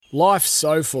Life's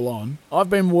so full on. I've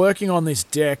been working on this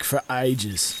deck for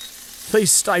ages. These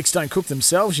steaks don't cook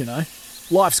themselves, you know.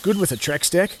 Life's good with a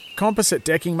Trex deck. Composite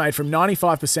decking made from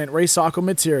 95% recycled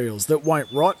materials that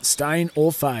won't rot, stain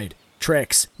or fade.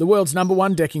 Trex, the world's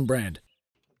 #1 decking brand.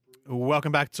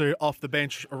 Welcome back to Off the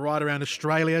Bench right around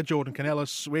Australia. Jordan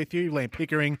Canellis with you, Liam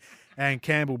Pickering and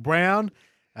Campbell Brown.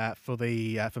 For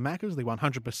Macca's, the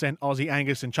 100% Aussie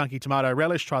Angus and Chunky Tomato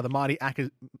Relish. Try the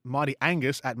Mighty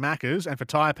Angus at Macca's. And for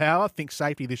Tyre Power, think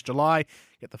safety this July.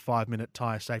 Get the 5-minute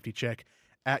tyre safety check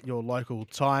at your local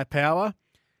Tyre Power.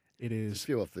 It is. A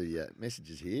few off the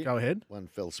messages here. Go ahead. One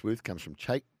fell swoop comes from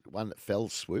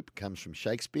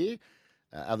Shakespeare.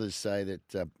 Others say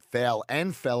that foul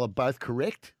and fell are both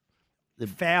correct.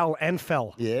 Foul and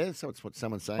fell. Yeah, so it's what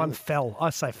someone's saying. One fell.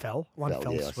 I say fell. One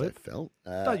fell yeah, swoop. I say fell.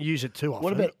 Don't use it too often.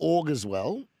 What about aug as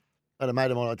well? I had a mate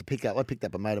of mine I picked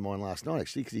up a mate of mine last night,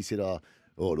 actually, because he said, it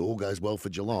all goes well for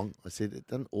Geelong. I said, it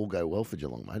doesn't all go well for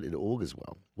Geelong, mate. It augurs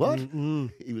well. What?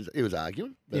 He was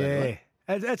arguing. Yeah. Anyway.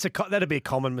 That'd be a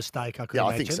common mistake, I could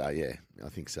imagine. I think so, yeah. I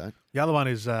think so. The other one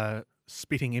is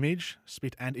spitting image,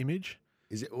 spit and image.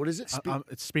 Is it? What is it?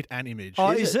 It's spit and image.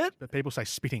 Oh, is it? But people say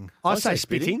spitting. I say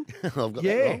spitting. I've got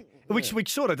that wrong.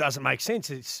 Which sort of doesn't make sense.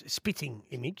 It's spitting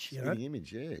image. Spitting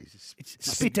image, yeah. It's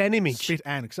spit and image. Spit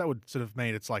and, because that would sort of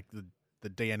mean it's like the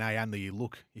DNA and the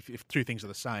look. If two things are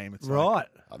the same, it's right.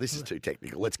 This is too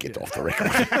technical. Let's get off the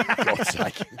record. God's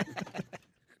sake.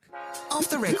 Off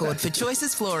the record for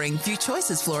Choices Flooring. View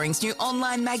Choices Flooring's new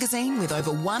online magazine with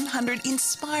over 100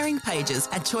 inspiring pages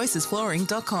at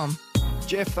choicesflooring.com.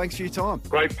 Jeff, thanks for your time.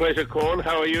 Great pleasure, Corn.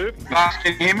 How are you? Can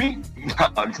you hear me?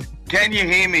 Can you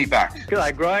hear me back?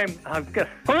 G'day, Graham. I'm going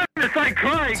to say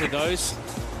Craig. To those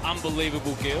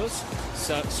unbelievable girls,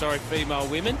 female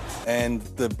women. And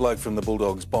the bloke from the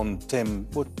Bulldogs,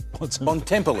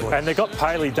 Bontempelli. And they've got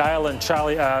Paley Dale and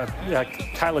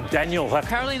Caleb Daniel.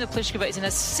 Karolina Pliskova is in her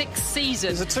 6th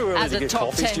season Is it too early as to a get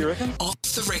top coffees, 10. do you reckon? Off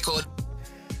the record.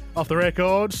 Off the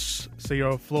records, see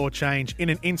your floor change in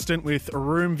an instant with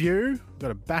Room View. We've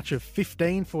got a batch of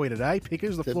 15 for you today.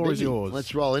 Pickers, the floor is yours.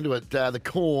 Let's roll into it. The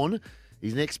Corn,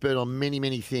 he's an expert on many,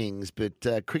 many things, but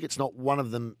cricket's not one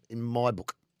of them in my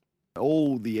book.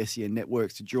 All the SEN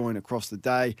networks to join across the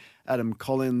day. Adam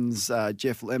Collins,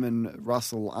 Jeff Lemon,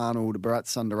 Russell Arnold, Bharat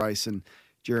Sundaresan,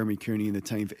 Jeremy Cooney and the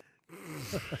team.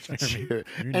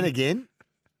 And again,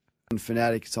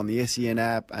 Fanatic, it's on the SEN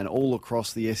app and all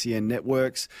across the SEN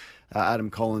networks. Adam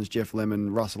Collins, Jeff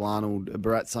Lemon, Russell Arnold,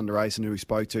 Bharat Sundaresan, who we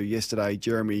spoke to yesterday,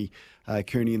 Jeremy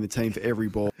Cooney and the team for every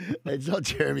ball. It's not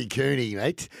Jeremy Cooney,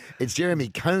 mate. It's Jeremy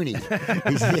Coney.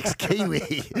 He's the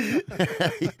ex-Kiwi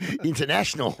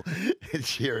international.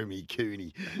 It's Jeremy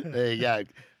Cooney. There you go.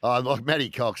 Like Matty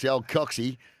Cox, the old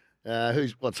Coxie.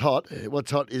 What's hot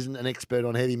isn't an expert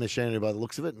on heavy machinery by the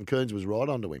looks of it, and Kearns was right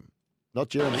onto him. Not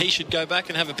Jeremy. He should go back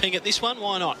and have a ping at this one.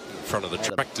 Why not? In front of the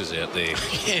tractors out there.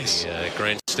 Yes. The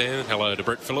grandstand. Hello to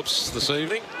Brett Phillips this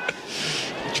evening.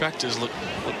 The tractors look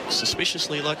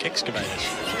suspiciously like excavators.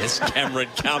 Yes, Cameron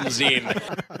comes in.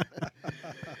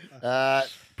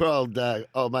 Poor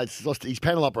old mate's lost. His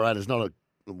panel operator's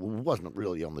wasn't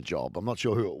really on the job. I'm not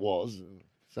sure who it was.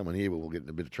 Someone here will get in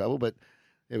a bit of trouble, but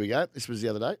there we go. This was the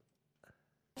other day.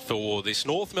 For this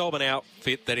North Melbourne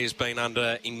outfit that has been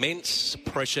under immense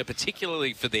pressure,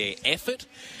 particularly for their effort.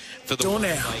 For the Door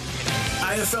now.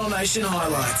 AFL Nation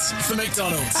highlights for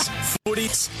McDonald's.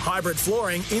 Footies, hybrid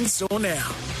flooring in store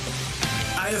now.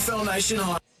 AFL Nation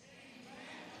highlights.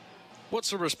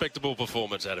 What's a respectable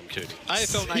performance, Adam Cooney?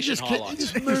 AFL Nation highlights. He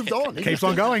just moved on. Keeps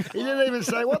on going. He didn't even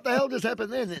say, what the hell just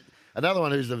happened then? Another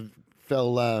one who's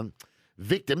fell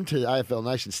victim to AFL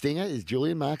Nation stinger is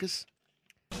Julian Marcus.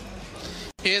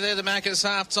 Here, they're the Macca's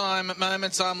halftime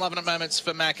moments. I'm loving it moments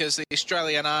for Macca's. The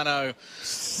Australiano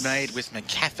made with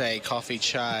McCafe coffee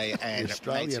chai and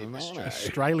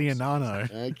Australiano.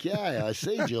 Okay, I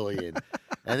see, Julian.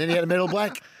 And then he had a metal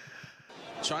black.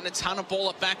 Trying to ton a ball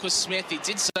it back with Smith. He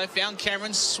did so. Found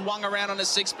Cameron, swung around on a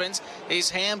sixpence. His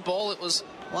handball, it was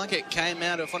like it came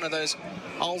out of one of those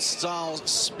old-style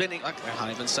spinning. I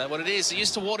can't even say what it is. He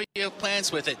used to water your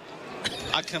plants with it.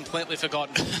 I'd completely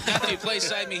forgotten. Matthew, please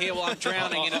save me here while I'm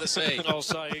drowning into the sea. I'll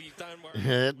say, don't worry.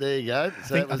 Yeah, there you go.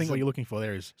 So I think what you're looking for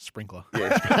there is sprinkler.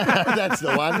 Yes. That's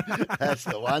the one. That's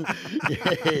the one.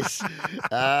 Yes.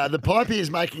 The Pipey is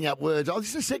making up words. This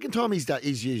is the second time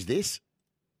he's used this.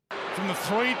 From the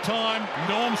 3-time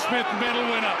Norm Smith medal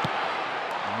winner.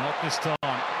 Not this time.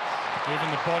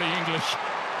 Even the body English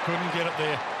couldn't get it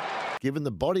there. Given the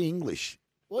body English.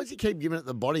 Why does he keep giving it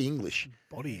the body English?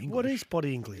 Body English. What is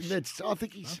body English? I don't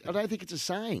think it's a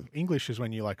saying. English is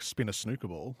when you spin a snooker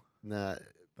ball. No,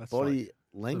 That's body.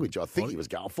 language I think he was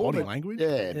going for. Body but- language?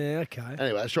 Yeah. Yeah, okay.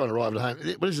 Anyway, I was trying to arrive at home.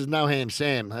 But this is No Ham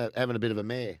Sam having a bit of a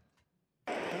mare.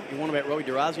 You want about Robbie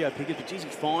D'Orazio, Pickers, but geez, he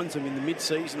finds them in the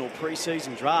mid-season or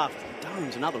pre-season draft.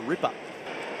 Durham's another ripper.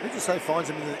 Who did you say finds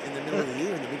him in the middle of the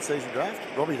year in the mid-season draft?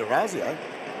 Robbie D'Orazio.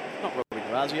 Not Robbie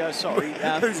D'Orazio, sorry.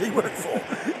 Who's he work for?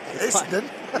 Essendon?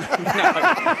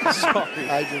 No, sorry.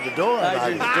 Adrian Dodoro.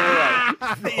 Adrian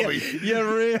Dodoro.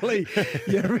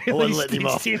 You really let him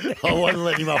off. stitched him I wasn't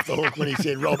letting him off the hook when he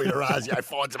said Robbie D'Orazio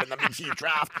finds him in the mid-year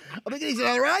draft. I think he's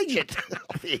another agent.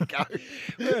 There you go.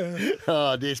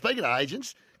 Oh, dear. Speaking of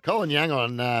agents, Colin Young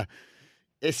on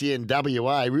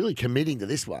SENWA really committing to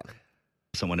this one.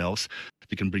 Someone else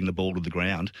that can bring the ball to the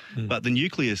ground. But the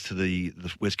nucleus to the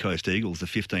West Coast Eagles, the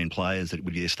 15 players that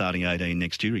would be starting 18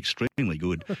 next year, extremely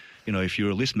good. You know, if you're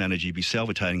a list manager, you'd be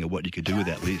salvatating at what you could do with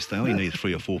that list. They only need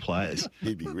 3 or 4 players.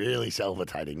 He'd be really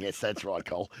salvatating. Yes, that's right,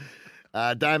 Cole.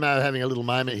 Damo having a little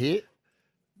moment here.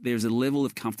 There's a level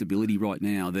of comfortability right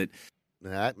now that...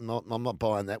 No, I'm not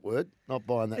buying that word. Not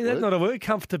buying that Is word. that not a word?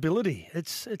 Comfortability.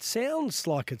 It sounds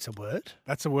like it's a word.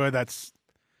 That's a word that's...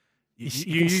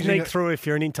 You sneak through if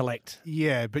you're an intellect.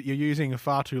 Yeah, but you're using a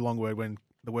far too long word when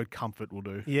the word comfort will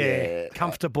do. Yeah.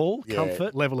 Comfortable,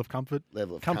 comfort. Level of comfort.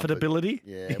 Level of comfortability.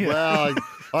 Yeah. Well,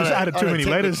 just added too many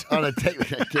letters. On a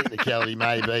technicality,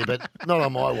 maybe, but not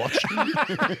on my watch.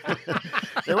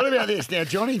 Now, what about this? Now,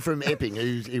 Johnny from Epping,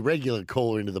 who's a regular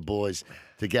caller into the boys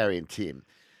to Gary and Tim,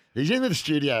 he's in the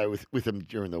studio with them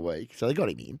during the week, so they got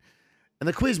him in, and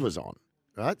the quiz was on,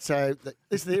 right? So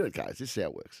there it goes. This is how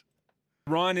it works.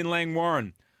 Ryan in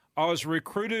Langwarrin. I was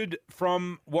recruited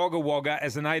from Wagga Wagga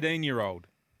as an 18-year-old.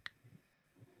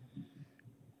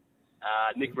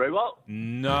 Nick Rewalt?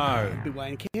 No.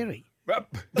 Wayne Carey.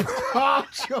 Oh,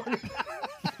 Johnny.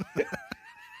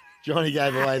 Johnny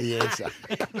gave away the answer.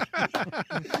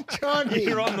 Johnny.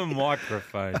 You're on the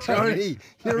microphone. Johnny,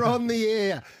 you're on the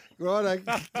air. Right,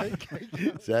 okay.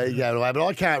 So you go away, but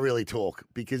I can't really talk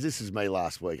because this is me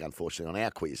last week, unfortunately, on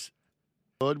our quiz.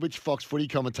 Which Fox footy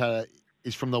commentator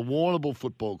is from the Warrnambool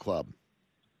Football Club?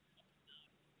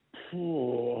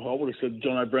 Oh, I would have said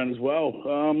John O'Brien as well.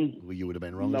 Well, you would have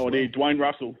been wrong. No idea. Dwayne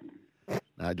Russell.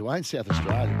 No, Dwayne's South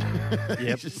Australian. Yep.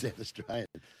 He's just South Australian.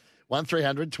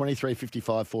 1300 23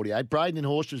 55 48. Braden in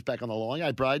Horshams back on the line.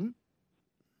 Hey, Braden.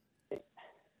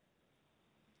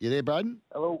 You there, Braden?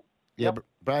 Hello. Yeah, Yep.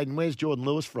 Braden, where's Jordan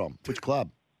Lewis from? Which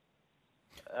club?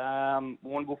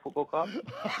 Warrnambool Football Club.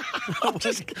 I'm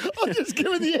just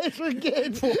giving the answer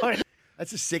again.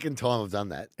 That's the second time I've done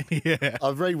that. Yeah.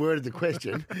 I've reworded the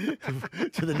question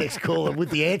to the next caller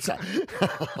with the answer.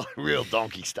 Real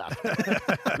donkey stuff.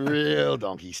 Real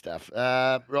donkey stuff.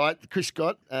 Right, Chris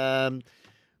Scott.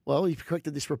 Well, you've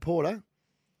corrected this reporter.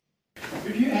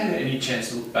 Have you had any chance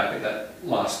to look back at that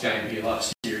last game here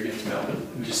last year against Melbourne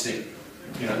and just think,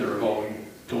 the revolving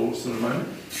door sort of moment?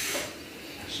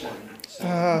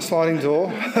 Sliding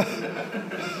door.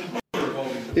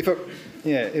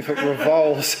 If it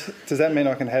revolves, does that mean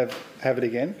I can have it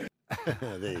again?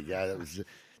 There you go. That was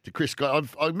to Chris Scott.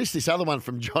 I missed this other one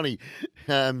from Johnny,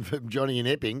 from Johnny in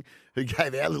Epping, who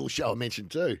gave our little show a mention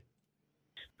too.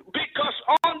 Because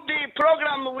on the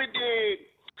program with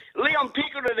Leon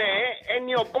Pickering there and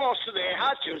your boss there,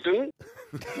 Hutchinson.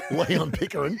 Leon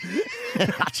Pickering.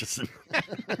 Hutchison.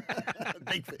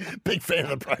 big fan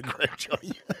of the program,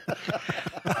 Johnny.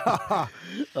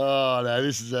 Oh, no,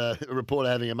 this is a reporter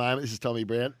having a moment. This is Tommy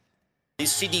Brown.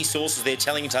 These Sydney sources, they're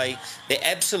telling Tay, they're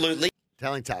absolutely...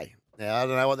 Telling Tay. Now, I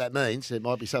don't know what that means. It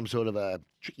might be some sort of a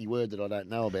tricky word that I don't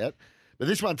know about. But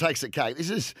this one takes the cake. This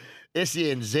is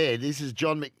SENZ. This is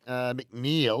John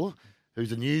McNeil,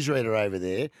 who's a newsreader over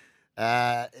there.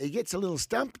 He gets a little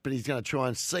stumped, but he's going to try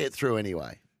and see it through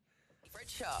anyway.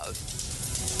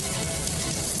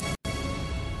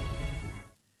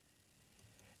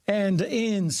 And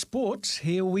in sport,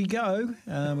 here we go.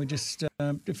 We just,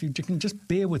 if you can just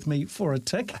bear with me for a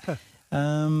tick.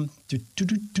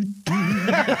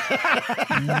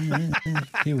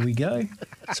 Here we go.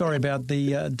 Sorry about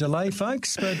the delay,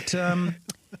 folks, but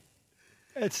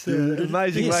it's an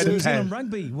amazing way to New Zealand pan.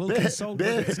 Rugby will consult.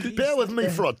 Bear with me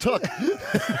for a tick. Mate,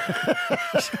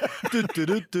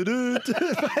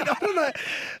 I don't know.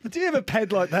 Do you ever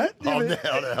pad like that?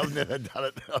 I've never done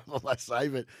it. I must say,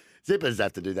 but Zippers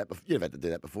have to do that. You've had to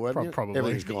do that before, haven't you? Probably.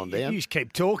 Everything's gone down. You just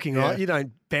keep talking, right? You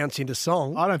don't bounce into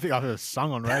song. I don't think I've ever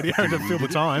sung on radio to fill the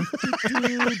time.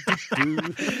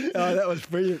 Oh, that was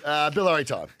brilliant. Bill O'Reilly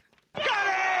time.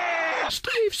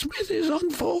 Steve Smith is on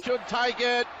for. Should take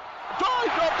it. Try,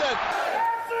 dropped it.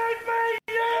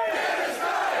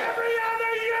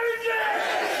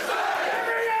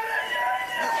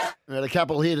 We had a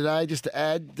couple here today, just to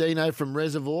add. Dino from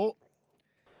Reservoir.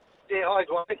 Yeah, hi,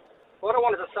 Dwayne. What I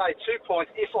wanted to say, 2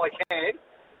 points, if I can.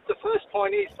 The first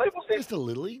point is people said... Just a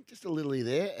littly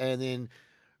there. And then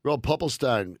Rob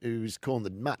Popplestone, who's calling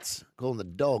the mutts, calling the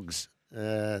dogs.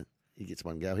 He gets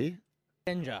one go here.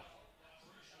 Danger.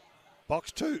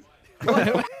 Box 2.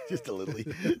 Just a littly.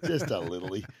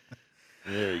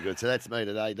 Very good. So that's me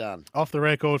today done. Off the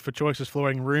record for Choices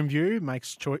Flooring Room View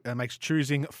makes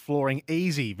choosing flooring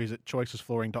easy. Visit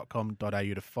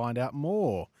choicesflooring.com.au to find out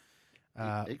more.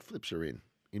 Egg flips are in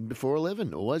before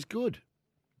 11. Always good.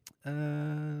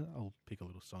 I'll pick a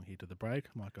little song here to the break.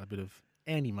 Might go a bit of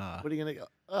Andy Marr. What are you going to go?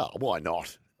 Oh, why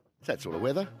not? It's that sort of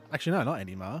weather. Actually, no, not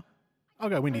Andy Marr. I'll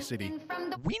go Windy City.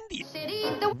 Windy City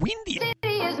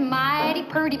is mighty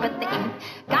pretty, but they ain't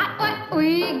got what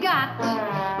we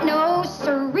got. No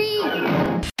siree.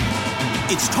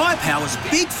 It's Tyre Power's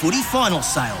Big Footy Final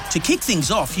Sale. To kick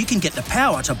things off, you can get the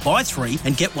power to buy 3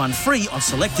 and get 1 free on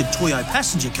selected Toyo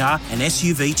passenger car and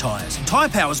SUV tyres. Tyre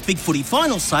Power's Big Footy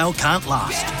Final Sale can't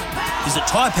last. Visit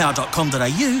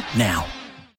tyrepower.com.au now.